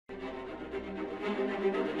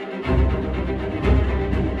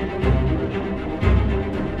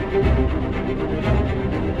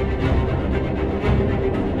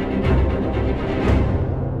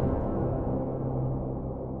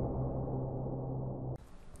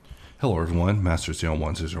Hello everyone,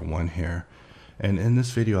 Master0101 here, and in this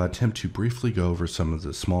video I attempt to briefly go over some of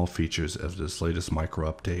the small features of this latest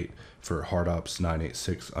micro update for HardOps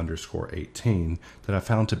 986_18 that I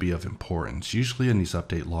found to be of importance. Usually in these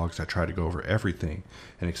update logs I try to go over everything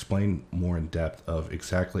and explain more in depth of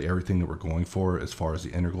exactly everything that we're going for as far as the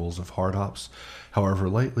integrals of HardOps. However,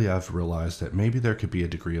 lately I've realized that maybe there could be a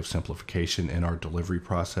degree of simplification in our delivery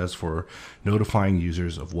process for notifying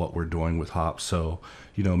users of what we're doing with hops. So,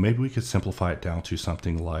 maybe we could simplify it down to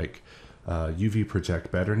something like UV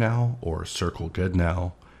project better now or circle good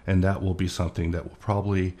now. And that will be something that will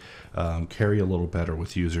probably carry a little better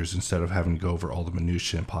with users instead of having to go over all the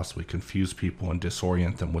minutiae and possibly confuse people and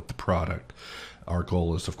disorient them with the product. Our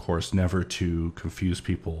goal is, of course, never to confuse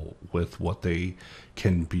people with what they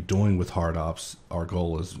can be doing with HardOps. Our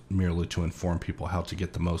goal is merely to inform people how to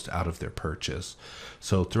get the most out of their purchase.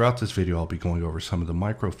 So throughout this video, I'll be going over some of the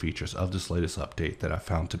micro features of this latest update that I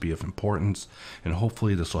found to be of importance, and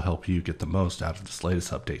hopefully this will help you get the most out of this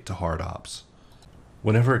latest update to HardOps.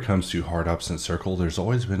 Whenever it comes to HardOps and Circle, there's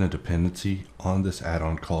always been a dependency on this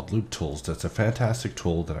add-on called Loop Tools. That's a fantastic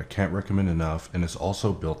tool that I can't recommend enough, and it's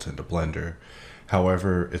also built into Blender.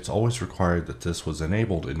 However, it's always required that this was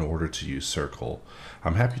enabled in order to use Circle.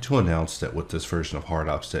 I'm happy to announce that with this version of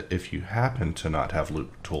HardOps that if you happen to not have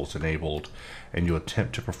Loop Tools enabled and you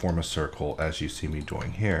attempt to perform a circle as you see me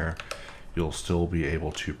doing here, you'll still be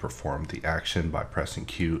able to perform the action by pressing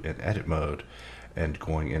Q in edit mode and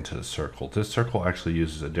going into the circle. This circle actually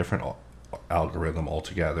uses a different algorithm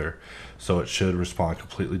altogether, so it should respond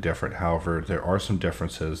completely different. However, there are some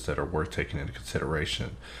differences that are worth taking into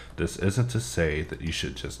consideration. This isn't to say that you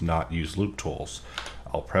should just not use loop tools.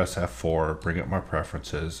 I'll press F4, bring up my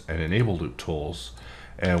preferences, and enable loop tools,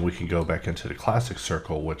 and we can go back into the classic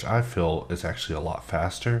circle, which I feel is actually a lot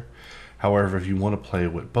faster. However, if you want to play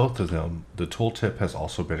with both of them, the tooltip has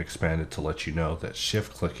also been expanded to let you know that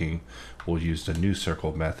shift clicking will use the new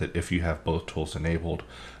circle method if you have both tools enabled,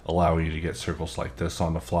 allowing you to get circles like this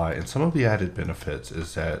on the fly. And some of the added benefits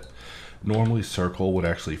is that normally circle would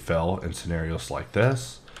actually fail in scenarios like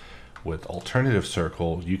this. With alternative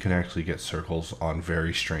circle, you can actually get circles on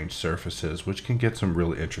very strange surfaces, which can get some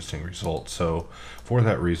really interesting results. So for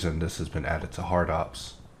that reason, this has been added to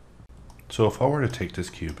HardOps. So if I were to take this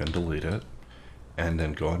cube and delete it, and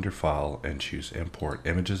then go under File and choose Import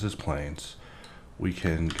Images as Planes, we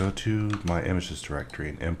can go to my Images directory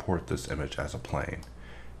and import this image as a plane.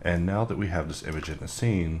 And now that we have this image in the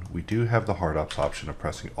scene, we do have the HardOps option of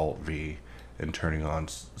pressing Alt-V and turning on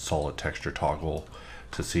Solid Texture Toggle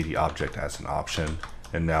to see the object as an option.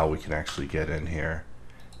 And now we can actually get in here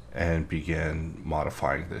and begin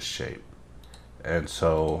modifying this shape. And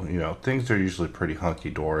so, things are usually pretty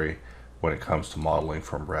hunky-dory when it comes to modeling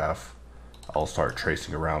from ref. I'll start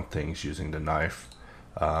tracing around things using the knife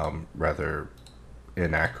rather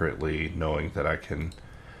inaccurately, knowing that I can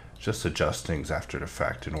just adjust things after the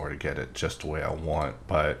fact in order to get it just the way I want.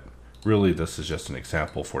 But really this is just an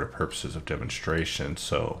example for the purposes of demonstration,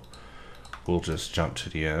 so we'll just jump to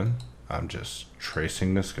the end. I'm just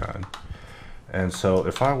tracing this gun, and so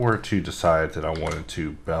if I were to decide that I wanted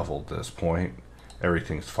to bevel this point,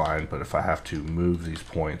 everything's fine. But if I have to move these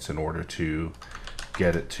points in order to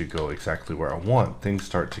get it to go exactly where I want, things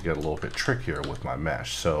start to get a little bit trickier with my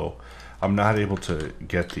mesh. So I'm not able to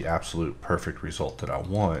get the absolute perfect result that I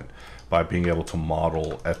want by being able to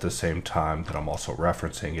model at the same time that I'm also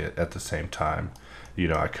referencing it at the same time.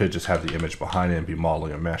 I could just have the image behind it and be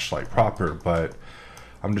modeling a mesh like proper, but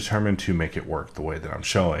I'm determined to make it work the way that I'm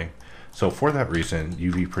showing. So for that reason,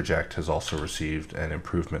 UV Project has also received an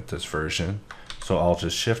improvement this version. So I'll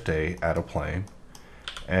just Shift A, add a plane.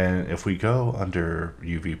 And if we go under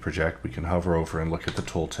UV Project, we can hover over and look at the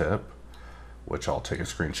tooltip, which I'll take a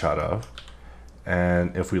screenshot of.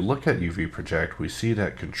 And if we look at UV Project, we see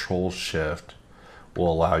that Control Shift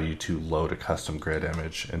will allow you to load a custom grid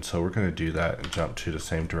image. And so we're going to do that and jump to the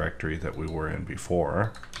same directory that we were in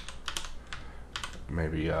before.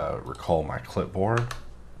 Maybe recall my clipboard,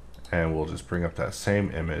 and we'll just bring up that same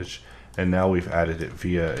image. And now we've added it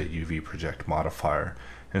via a UV Project modifier.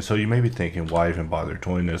 And so you may be thinking, why even bother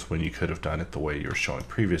doing this when you could have done it the way you were showing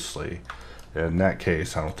previously? In that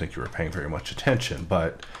case, I don't think you were paying very much attention.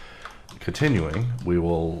 But continuing, we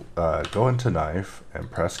will go into Knife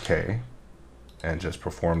and press K and just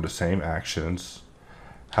perform the same actions.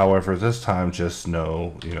 However, this time just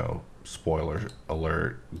know, spoiler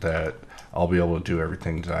alert, that I'll be able to do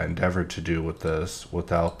everything that I endeavored to do with this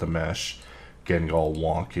without the mesh getting all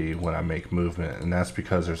wonky when I make movement. And that's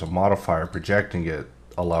because there's a modifier projecting it,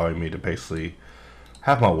 allowing me to basically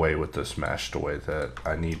have my way with this mesh the way that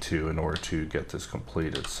I need to in order to get this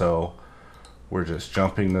completed. So we're just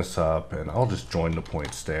jumping this up, and I'll just join the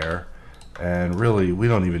points there. And really, we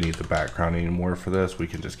don't even need the background anymore for this. We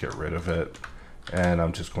can just get rid of it. And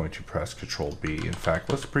I'm just going to press Control B. In fact,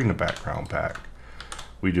 let's bring the background back.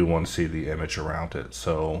 We do want to see the image around it.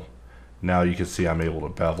 So now you can see I'm able to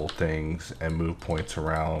bevel things and move points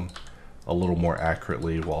around a little more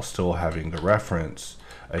accurately while still having the reference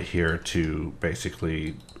adhere to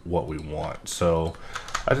basically what we want. So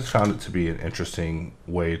I just found it to be an interesting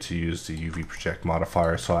way to use the UV project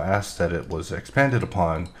modifier. So I asked that it was expanded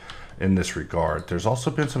upon in this regard. There's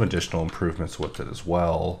also been some additional improvements with it as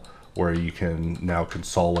well, where you can now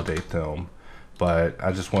consolidate them. But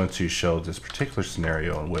I just wanted to show this particular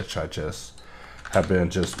scenario in which I just have been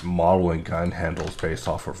just modeling gun handles based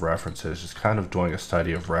off of references, just kind of doing a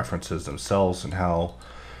study of references themselves and how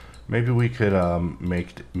maybe we could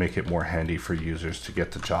make it more handy for users to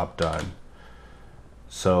get the job done.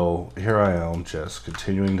 So here I am just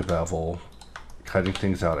continuing to bevel, cutting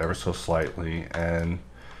things out ever so slightly, and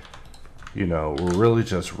you know, we're really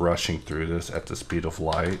just rushing through this at the speed of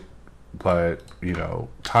light. But you know,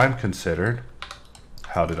 time considered,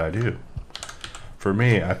 how did I do? For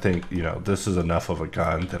me, I think, you know, this is enough of a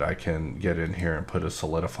gun that I can get in here and put a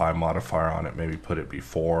solidify modifier on it, maybe put it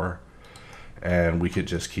before, and we could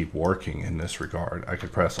just keep working in this regard. I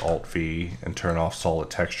could press Alt V and turn off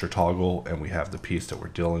solid texture toggle, and we have the piece that we're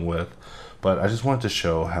dealing with. But I just wanted to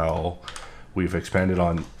show how we've expanded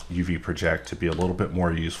on UV project to be a little bit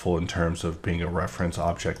more useful in terms of being a reference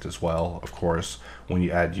object as well. Of course, when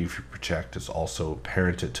you add UV project, it's also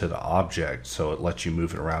parented to the object, so it lets you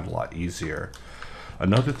move it around a lot easier.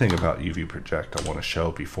 Another thing about UV project I want to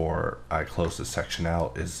show before I close this section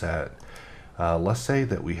out is that let's say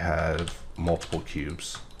that we have multiple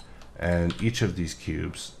cubes, and each of these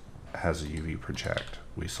cubes has a UV project.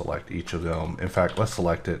 We select each of them. In fact, let's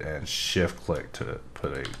select it and shift click to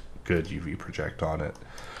put a good UV project on it.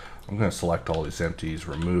 I'm going to select all these empties,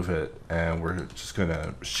 remove it, and we're just going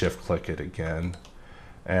to shift click it again.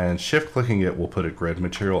 And shift clicking it will put a grid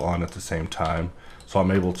material on at the same time. So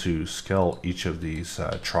I'm able to scale each of these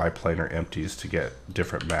triplanar empties to get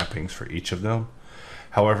different mappings for each of them.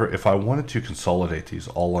 However, if I wanted to consolidate these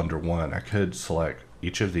all under one, I could select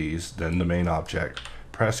each of these, then the main object,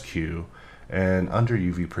 press Q, and under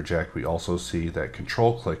UV project we also see that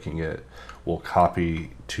control clicking it will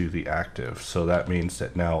copy to the active. So that means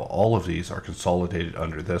that now all of these are consolidated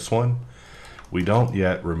under this one. We don't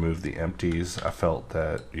yet remove the empties. I felt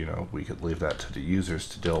that, you know, we could leave that to the users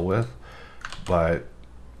to deal with, but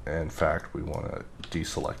in fact we want to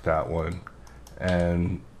deselect that one,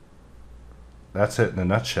 and that's it in a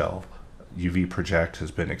nutshell. UV project has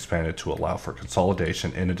been expanded to allow for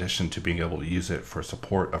consolidation in addition to being able to use it for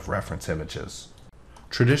support of reference images.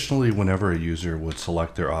 Traditionally, whenever a user would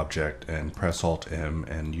select their object and press Alt M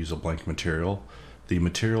and use a blank material, the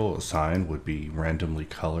material assigned would be randomly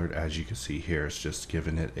colored. As you can see here, it's just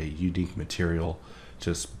given it a unique material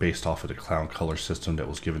just based off of the clown color system that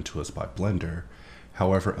was given to us by Blender.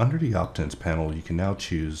 However, under the opt-ins panel, you can now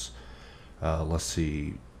choose, let's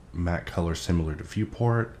see, matte color similar to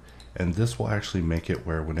viewport, and this will actually make it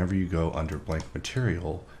where whenever you go under blank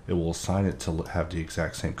material, it will assign it to have the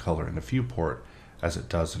exact same color in the viewport as it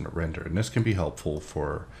does in the render. And this can be helpful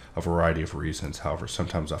for a variety of reasons. However,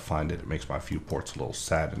 sometimes I find that it makes my viewports a little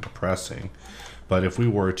sad and depressing. But if we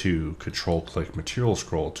were to control click material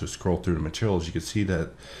scroll to scroll through the materials, you can see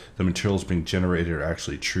that the materials being generated are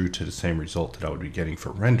actually true to the same result that I would be getting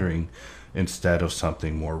for rendering, instead of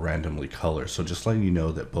something more randomly colored. So just letting you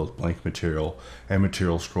know that both blank material and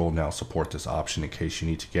material scroll now support this option in case you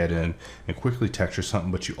need to get in and quickly texture something,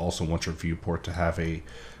 but you also want your viewport to have a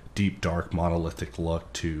deep, dark, monolithic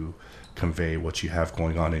look to convey what you have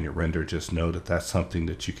going on in your render. Just know that that's something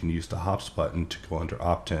that you can use the hops button to go under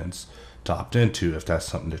opt-ins to opt into if that's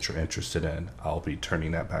something that you're interested in. I'll be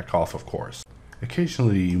turning that back off, of course.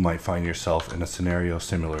 Occasionally you might find yourself in a scenario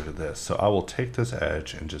similar to this. So I will take this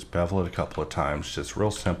edge and just bevel it a couple of times, just real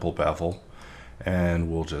simple bevel,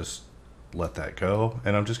 and we'll just let that go.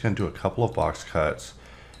 And I'm just going to do a couple of box cuts,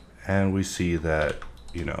 and we see that,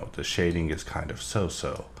 you know, the shading is kind of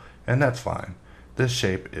so-so, and that's fine. This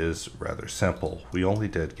shape is rather simple. We only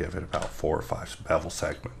did give it about 4 or 5 bevel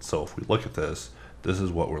segments. So if we look at this, this is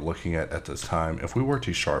what we're looking at this time. If we were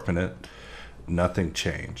to sharpen it, nothing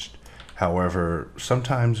changed. However,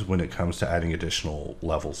 sometimes when it comes to adding additional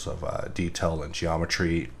levels of detail and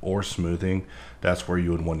geometry or smoothing, that's where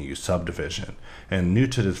you would want to use subdivision. And new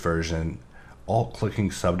to this version,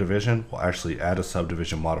 alt-clicking subdivision will actually add a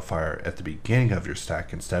subdivision modifier at the beginning of your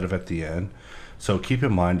stack instead of at the end. So keep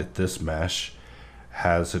in mind that this mesh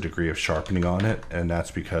has a degree of sharpening on it, and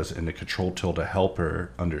that's because in the Control _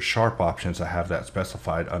 helper under sharp options, I have that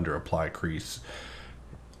specified under apply crease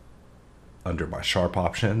under my sharp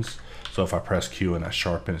options. So if I press Q and I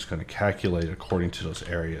sharpen, it's going to calculate according to those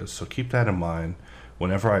areas. So keep that in mind.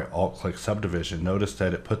 Whenever I alt click subdivision, notice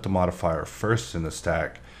that it put the modifier first in the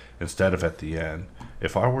stack instead of at the end.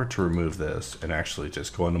 If I were to remove this and actually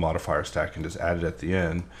just go in the modifier stack and just add it at the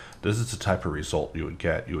end, this is the type of result you would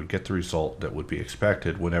get. You would get the result that would be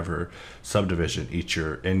expected whenever subdivision eats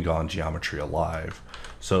your in-gone geometry alive.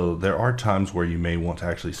 So there are times where you may want to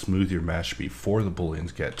actually smooth your mesh before the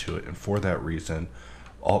booleans get to it, and for that reason,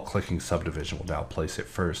 alt-clicking subdivision will now place it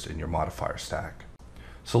first in your modifier stack.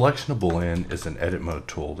 Selection of Boolean is an edit mode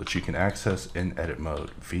tool that you can access in edit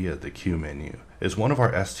mode via the Q menu. It's one of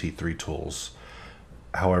our ST3 tools.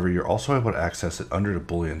 However, you're also able to access it under the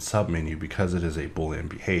Boolean submenu because it is a Boolean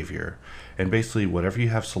behavior. And basically, whatever you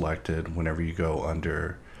have selected, whenever you go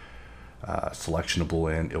under selection of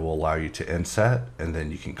Boolean, it will allow you to inset, and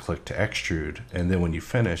then you can click to extrude, and then when you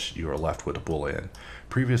finish, you are left with a Boolean.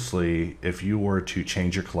 Previously, if you were to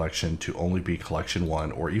change your collection to only be collection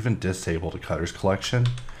 1, or even disable the cutters collection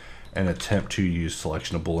and attempt to use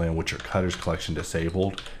selection of Boolean with your cutters collection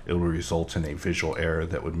disabled, it will result in a visual error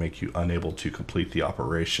that would make you unable to complete the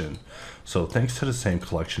operation. So thanks to the same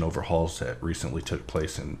collection overhauls that recently took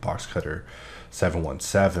place in Box Cutter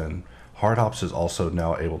 717, HardOps is also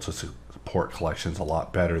now able to support collections a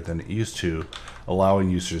lot better than it used to,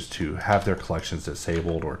 allowing users to have their collections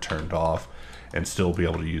disabled or turned off and still be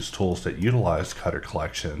able to use tools that utilize cutter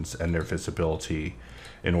collections and their visibility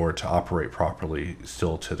in order to operate properly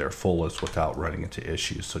still to their fullest without running into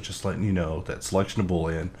issues. So just letting you know that selection of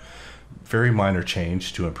Boolean, very minor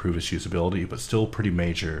change to improve its usability, but still pretty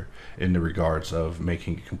major in the regards of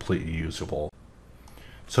making it completely usable.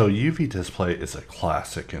 So UV display is a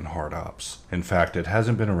classic in HardOps. In fact, it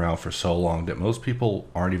hasn't been around for so long that most people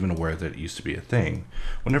aren't even aware that it used to be a thing.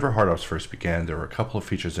 Whenever HardOps first began, there were a couple of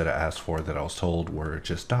features that I asked for that I was told were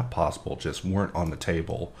just not possible, just weren't on the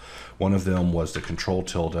table. One of them was the Control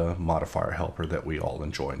 _ modifier helper that we all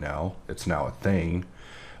enjoy now. It's now a thing.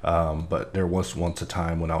 But there was once a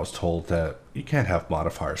time when I was told that you can't have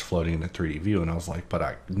modifiers floating in a 3D view, and I was like, but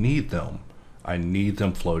I need them. I need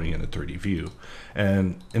them floating in a 3D view.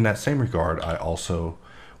 And in that same regard, I also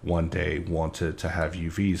one day wanted to have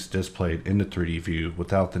UVs displayed in the 3D view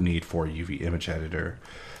without the need for a UV image editor.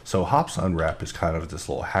 So Hops Unwrap is kind of this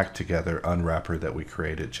little hacked together unwrapper that we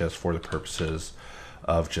created just for the purposes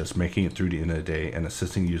of just making it through the end of the day and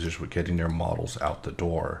assisting users with getting their models out the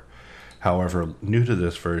door. However, new to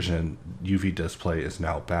this version, UV display is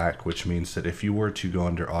now back, which means that if you were to go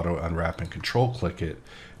under auto unwrap and control click it, it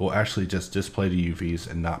will actually just display the UVs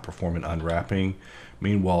and not perform an unwrapping.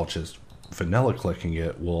 Meanwhile, just vanilla clicking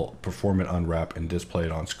it will perform an unwrap and display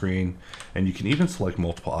it on screen. And you can even select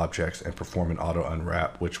multiple objects and perform an auto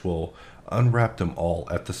unwrap, which will unwrap them all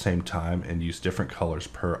at the same time and use different colors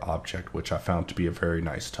per object, which I found to be a very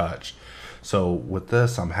nice touch. So with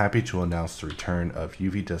this, I'm happy to announce the return of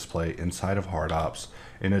UV display inside of HardOps,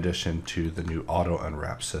 in addition to the new auto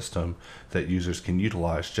unwrap system that users can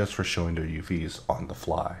utilize just for showing their UVs on the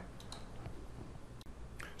fly.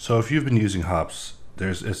 So if you've been using Hops,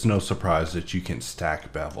 it's no surprise that you can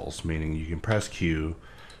stack bevels, meaning you can press Q,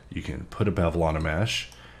 you can put a bevel on a mesh,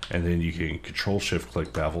 and then you can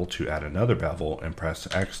Control-Shift-Click bevel to add another bevel and press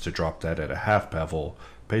X to drop that at a half bevel,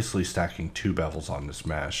 basically stacking 2 bevels on this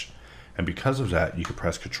mesh. And because of that, you can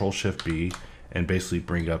press Control-Shift-B and basically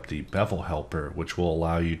bring up the bevel helper, which will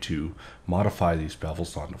allow you to modify these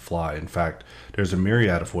bevels on the fly. In fact, there's a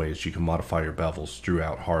myriad of ways you can modify your bevels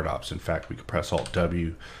throughout HardOps. In fact, we can press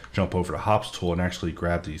Alt-W, jump over to Hops tool, and actually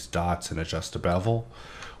grab these dots and adjust the bevel.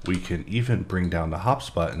 We can even bring down the Hops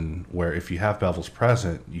button, where if you have bevels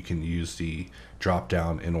present, you can use the drop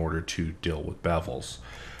down in order to deal with bevels.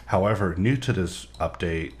 However, new to this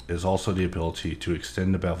update is also the ability to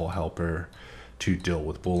extend the bevel helper to deal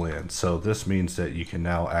with Booleans. So this means that you can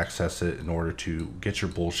now access it in order to get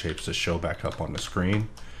your bool shapes to show back up on the screen.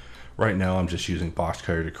 Right now I'm just using Box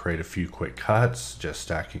Cutter to create a few quick cuts, just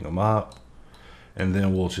stacking them up. And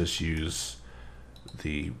then we'll just use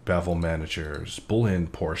the Bevel Manager's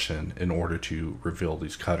Boolean portion in order to reveal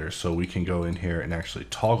these cutters. So we can go in here and actually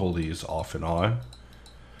toggle these off and on.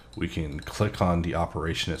 We can click on the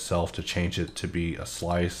operation itself to change it to be a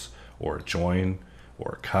slice or a join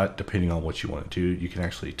or cut, depending on what you want to do. You can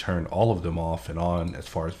actually turn all of them off and on as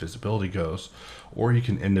far as visibility goes, or you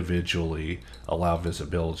can individually allow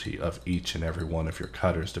visibility of each and every one of your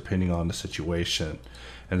cutters depending on the situation.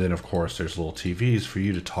 And then of course there's little TVs for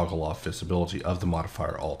you to toggle off visibility of the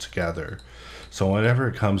modifier altogether. So whenever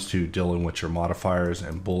it comes to dealing with your modifiers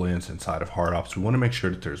and booleans inside of HardOps, we want to make sure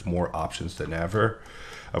that there's more options than ever.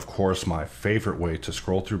 Of course, my favorite way to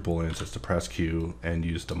scroll through booleans is to press Q and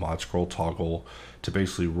use the mod scroll toggle to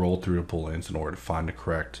basically roll through the booleans in order to find the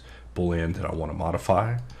correct boolean that I want to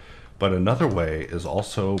modify. But another way is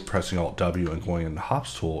also pressing Alt W and going in the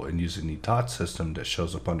hops tool and using the dot system that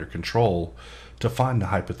shows up under control to find the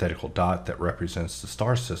hypothetical dot that represents the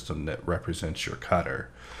star system that represents your cutter.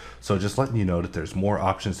 So just letting you know that there's more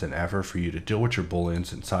options than ever for you to deal with your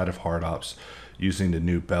booleans inside of HardOps using the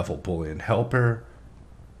new bevel Boolean Helper,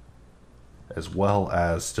 as well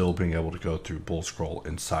as still being able to go through Bool scroll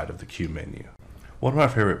inside of the Q menu. One of my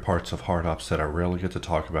favorite parts of HardOps that I rarely get to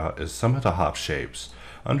talk about is some of the hop shapes.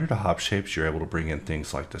 Under the hop shapes, you're able to bring in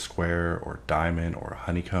things like the square or diamond or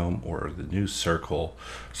honeycomb or the new circle.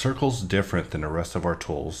 Circle's different than the rest of our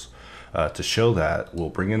tools. To show that, we'll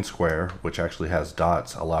bring in square, which actually has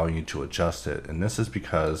dots allowing you to adjust it. And this is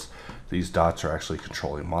because these dots are actually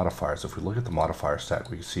controlling modifiers. If we look at the modifier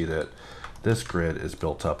stack, we can see that this grid is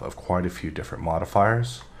built up of quite a few different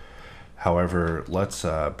modifiers. However, let's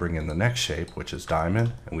bring in the next shape, which is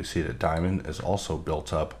diamond, and we see that diamond is also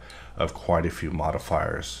built up of quite a few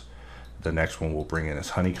modifiers. The next one we'll bring in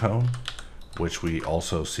is honeycomb, which we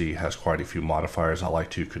also see has quite a few modifiers. I like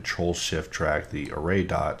to Control Shift drag the array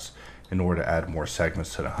dots in order to add more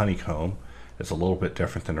segments to the honeycomb. It's a little bit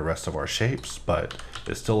different than the rest of our shapes, but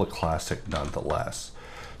it's still a classic nonetheless.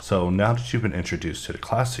 So now that you've been introduced to the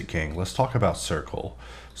classic gang, let's talk about circle.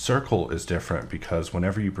 Circle is different because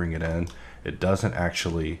whenever you bring it in, it doesn't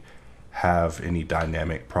actually have any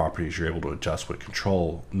dynamic properties you're able to adjust with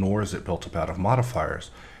control, nor is it built up out of modifiers,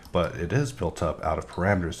 but it is built up out of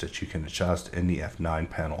parameters that you can adjust in the F9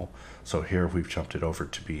 panel. So here we've jumped it over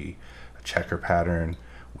to be a checker pattern.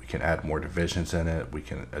 We can add more divisions in it. We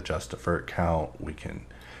can adjust the vert count. We can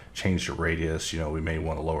change the radius. You know, we may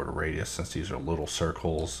want to lower the radius since these are little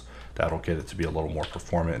circles. That'll get it to be a little more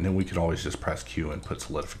performant. And then we can always just press Q and put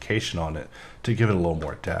solidification on it to give it a little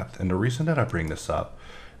more depth. And the reason that I bring this up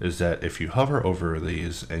is that if you hover over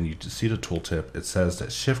these and you see the tooltip, it says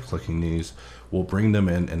that shift clicking these will bring them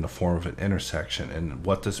in the form of an intersection. And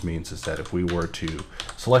what this means is that if we were to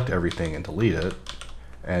select everything and delete it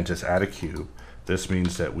and just add a cube, this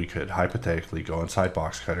means that we could hypothetically go inside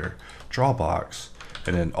box cutter, draw box,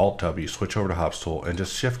 and then Alt W, switch over to hops tool, and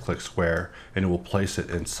just shift click square, and it will place it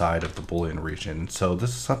inside of the Boolean region. So this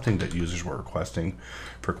is something that users were requesting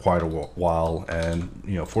for quite a while, and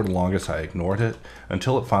you know, for the longest I ignored it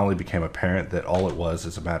until it finally became apparent that all it was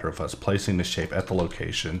is a matter of us placing the shape at the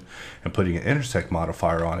location and putting an intersect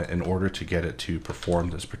modifier on it in order to get it to perform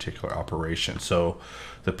this particular operation. So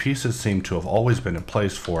the pieces seem to have always been in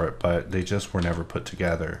place for it, but they just were never put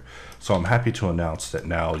together. So I'm happy to announce that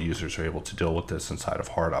now users are able to deal with this inside of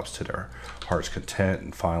HardOps to their heart's content,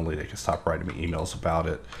 and finally they can stop writing me emails about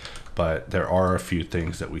it. But there are a few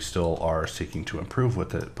things that we still are seeking to improve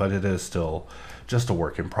with it, but it is still just a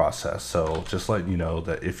work in process. So just letting you know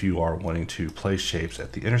that if you are wanting to place shapes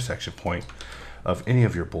at the intersection point of any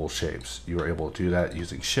of your Bool shapes, you are able to do that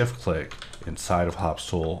using shift click inside of hops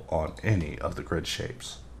tool on any of the grid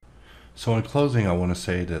shapes. So in closing, I want to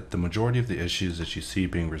say that the majority of the issues that you see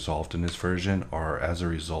being resolved in this version are as a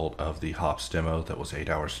result of the hops demo that was 8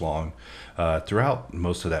 hours long. Throughout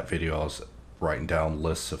most of that video, I was writing down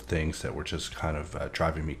lists of things that were just kind of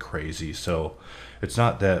driving me crazy. So it's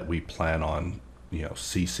not that we plan on, you know,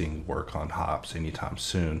 ceasing work on hops anytime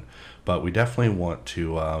soon, but we definitely want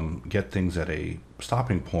to get things at a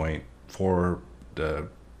stopping point for the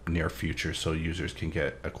near future so users can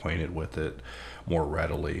get acquainted with it more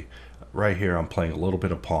readily. Right here I'm playing a little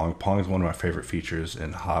bit of Pong. Pong is one of my favorite features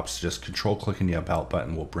in hops. Just control clicking the about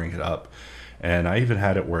button will bring it up, and I even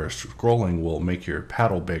had it where scrolling will make your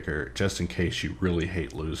paddle bigger just in case you really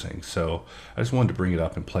hate losing. So I just wanted to bring it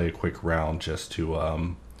up and play a quick round just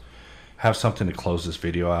to have something to close this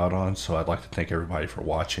video out on. So I'd like to thank everybody for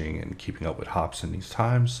watching and keeping up with hops in these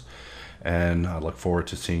times, and I look forward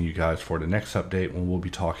to seeing you guys for the next update when we'll be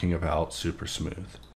talking about Super Smooth.